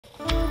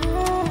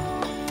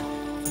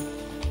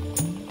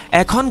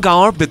এখন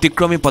গাঁৱৰ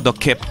ব্যতিক্ৰমী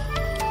পদক্ষেপ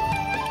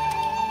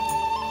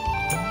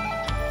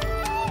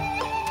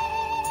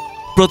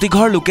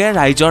প্ৰতিঘৰ লোকে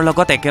ৰাইজৰ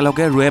লগত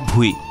একেলগে ৰুৱে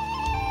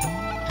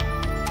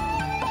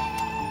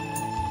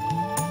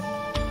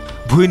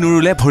ভুই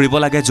নুৰুলে ভৰিব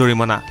লাগে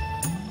জৰিমনা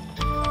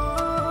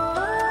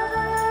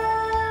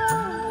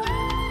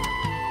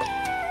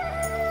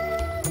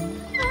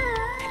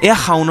এয়া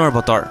শাওনৰ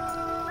বতৰ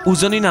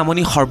উজনি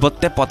নামনি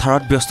সৰ্বত্ৰে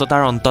পথাৰত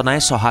ব্যস্ততাৰ অন্ত নাই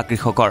চহা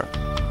কৃষকৰ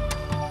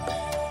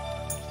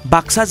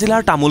বাক্সা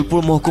জিলাৰ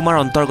তামুলপুৰ মহকুমাৰ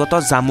অন্তৰ্গত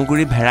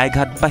জামুগুৰি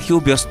ভেৰাইঘাটবাসীও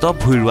ব্যস্ত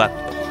ভুই ৰোৱাত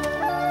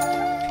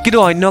কিন্তু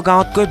অন্য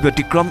গাঁৱতকৈ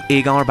ব্যতিক্ৰম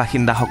এই গাঁৱৰ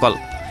বাসিন্দাসকল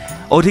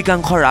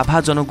অধিকাংশ ৰাভা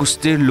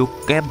জনগোষ্ঠীৰ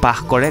লোকে বাস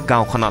কৰে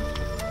গাঁওখনত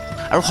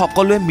আৰু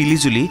সকলোৱে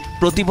মিলিজুলি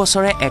প্ৰতি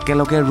বছৰে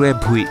একেলগে ৰুৱে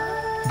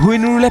ভুই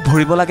নুৰুলে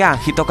ভৰিব লাগে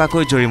 ৮০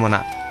 টকাকৈ জৰিমনা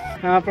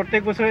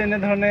প্ৰত্যেক বছৰ এনে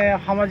ধৰণে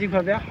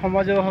সামাজিকভাৱে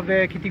সমাজভাৱে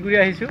খেতি কৰি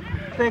আহিছোঁ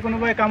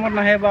কোনোবাই কামত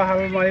নাহে বা হাল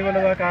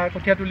মাৰিবলৈ বা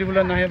কঠীয়া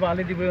তুলিবলৈ নাহে বা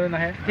আলি দিবলৈ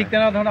নাহে ঠিক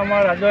তেনেধৰণে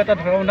আমাৰ ৰাজ্যৰ এটা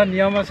ধৰা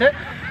নিয়ম আছে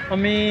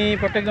আমি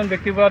প্ৰত্যেকজন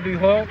ব্যক্তিৰ পৰা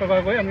 ২০০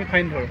 টকাকৈ আমি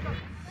ফাইন ধৰোঁ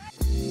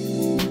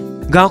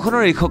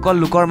গাঁওখনৰ এইসকল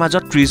লোকৰ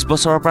মাজত ৩০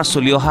 বছৰৰ পৰা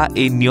চলি অহা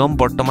এই নিয়ম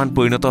বৰ্তমান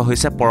পৰিণত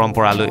হৈছে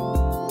পৰম্পৰালৈ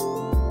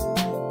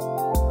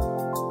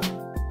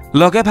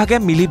লগে ভাগে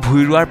মিলি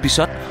ভুই ৰোৱাৰ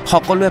পিছত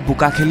সকলোৱে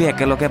বোকা খেলি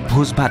একেলগে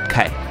ভোজ ভাত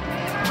খায়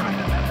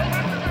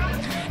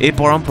এই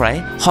পৰম্পৰাই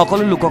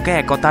সকলো লোককে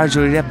একতাৰ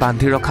জৰিয়তে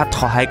বান্ধি ৰখাত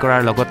সহায়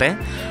কৰাৰ লগতে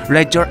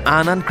ৰাজ্যৰ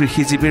আন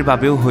কৃষিজীৱীৰ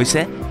বাবেও হৈছে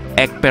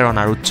এক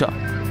প্ৰেৰণাৰ উৎস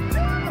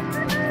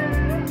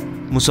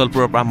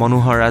মুছলপুৰৰ পৰা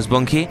মনোহৰ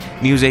Rajbongshi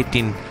news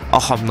 18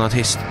 Assam north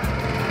east